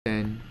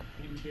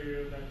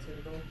interior of that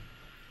circle?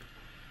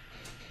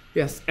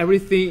 Yes,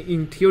 everything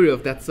interior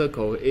of that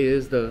circle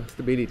is the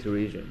stability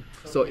region.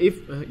 So if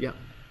yeah,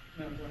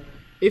 No,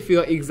 if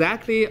you're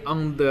exactly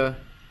on the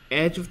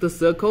edge of the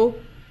circle,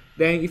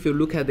 then if you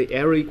look at the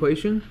error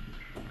equation,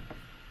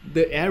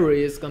 the error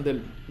is going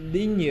to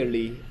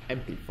linearly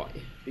amplify,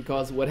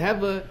 because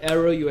whatever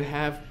error you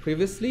have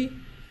previously,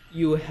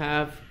 you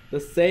have the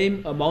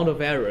same amount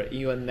of error in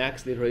your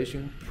next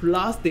iteration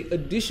plus the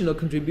additional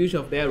contribution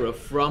of the error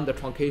from the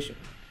truncation,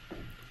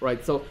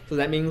 right? So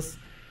that means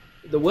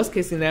the worst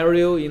case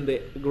scenario in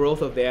the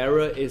growth of the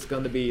error is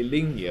going to be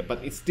linear,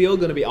 but it's still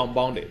going to be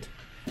unbounded.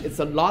 It's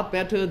a lot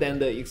better than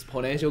the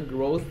exponential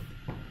growth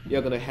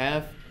you're going to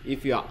have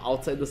if you are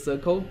outside the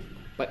circle,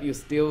 but you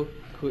still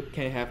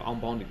can have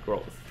unbounded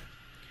growth.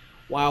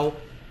 While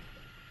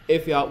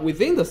if you are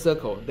within the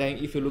circle, then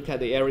if you look at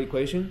the error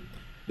equation,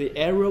 the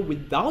error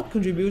without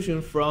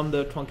contribution from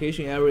the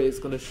truncation error is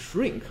going to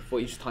shrink for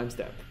each time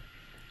step.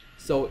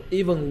 So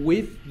even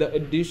with the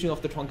addition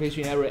of the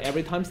truncation error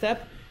every time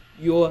step,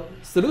 your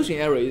solution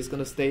error is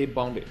going to stay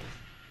bounded.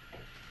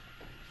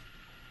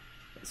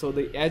 So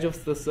the edge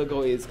of the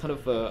circle is kind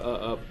of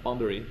a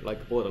boundary,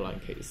 like borderline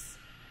case.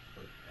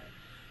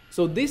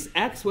 So this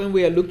X, when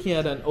we are looking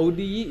at an ODE,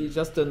 is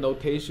just a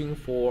notation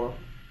for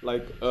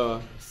like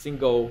a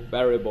single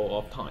variable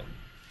of time.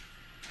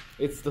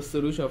 It's the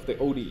solution of the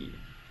ODE.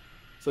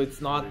 So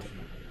it's not,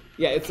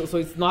 yeah,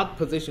 it's not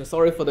position.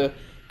 Sorry for the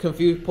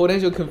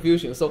potential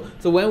confusion. So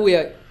when we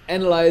are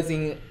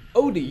analyzing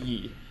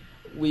ODE,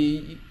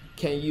 we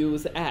can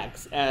use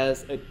X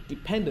as a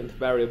dependent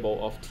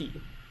variable of T.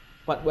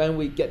 But when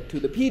we get to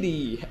the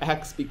PDE,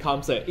 X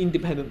becomes an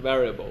independent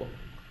variable.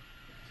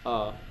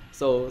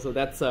 So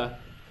that's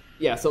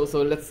yeah. So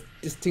let's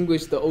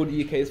distinguish the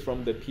ODE case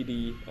from the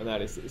PDE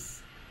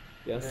analysis.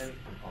 Yes.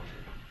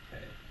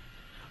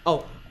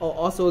 Oh,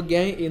 also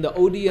again in the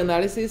ODE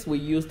analysis, we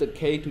use the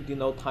K to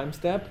denote time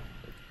step,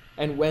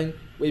 and when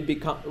we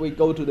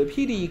go to the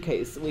PDE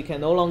case, we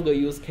can no longer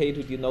use K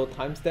to denote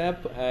time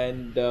step,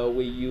 and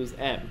we use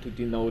M to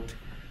denote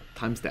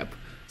time step.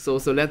 So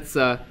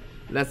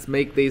let's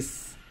make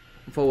this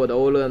forward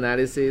order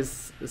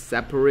analysis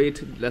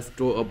separate. Let's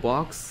draw a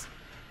box.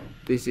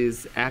 This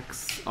is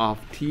X of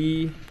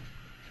T,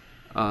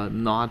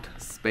 not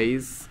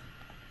space.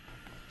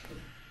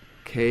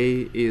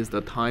 K is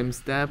the time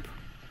step,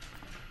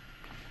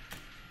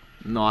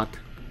 not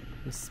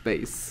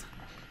space.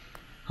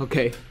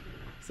 Okay,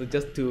 so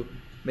just to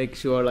make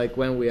sure, like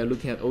when we are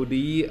looking at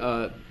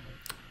ODE,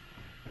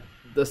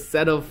 the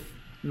set of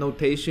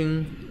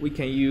notation we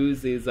can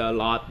use is a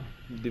lot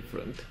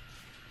different,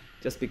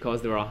 just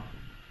because there are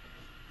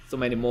so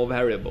many more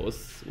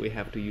variables we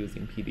have to use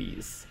in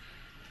PDEs.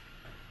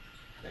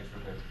 Thanks for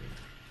that.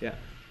 Yeah.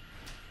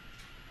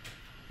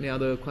 Any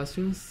other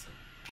questions?